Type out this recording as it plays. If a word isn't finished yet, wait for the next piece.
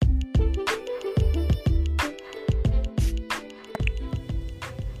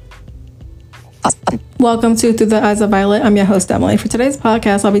Welcome to Through the Eyes of Violet. I'm your host, Emily. For today's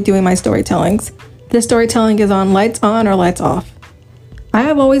podcast, I'll be doing my storytellings. This storytelling is on lights on or lights off. I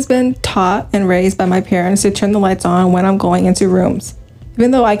have always been taught and raised by my parents to turn the lights on when I'm going into rooms.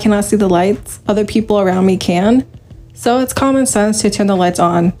 Even though I cannot see the lights, other people around me can. So it's common sense to turn the lights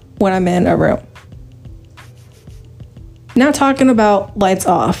on when I'm in a room. Now talking about lights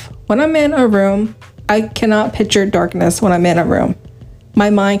off. When I'm in a room, I cannot picture darkness when I'm in a room. My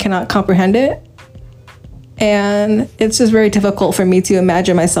mind cannot comprehend it. And it's just very difficult for me to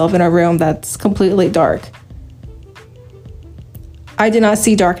imagine myself in a room that's completely dark. I do not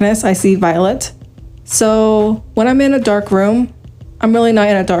see darkness, I see violet. So when I'm in a dark room, I'm really not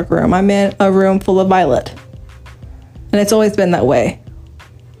in a dark room. I'm in a room full of violet. And it's always been that way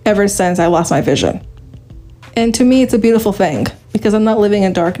ever since I lost my vision. And to me, it's a beautiful thing because I'm not living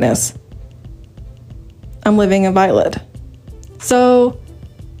in darkness. I'm living in violet. So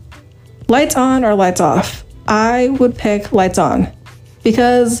lights on or lights off? I would pick lights on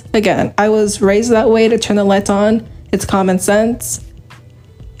because, again, I was raised that way to turn the lights on. It's common sense.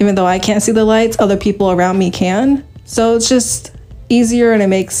 Even though I can't see the lights, other people around me can. So it's just easier and it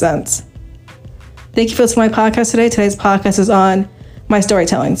makes sense. Thank you for listening to my podcast today. Today's podcast is on my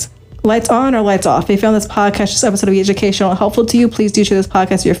storytellings. Lights on or lights off? If you found this podcast, this episode to be educational and helpful to you, please do share this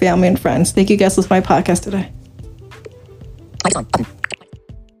podcast with your family and friends. Thank you guys for listening to my podcast today. Lights on button.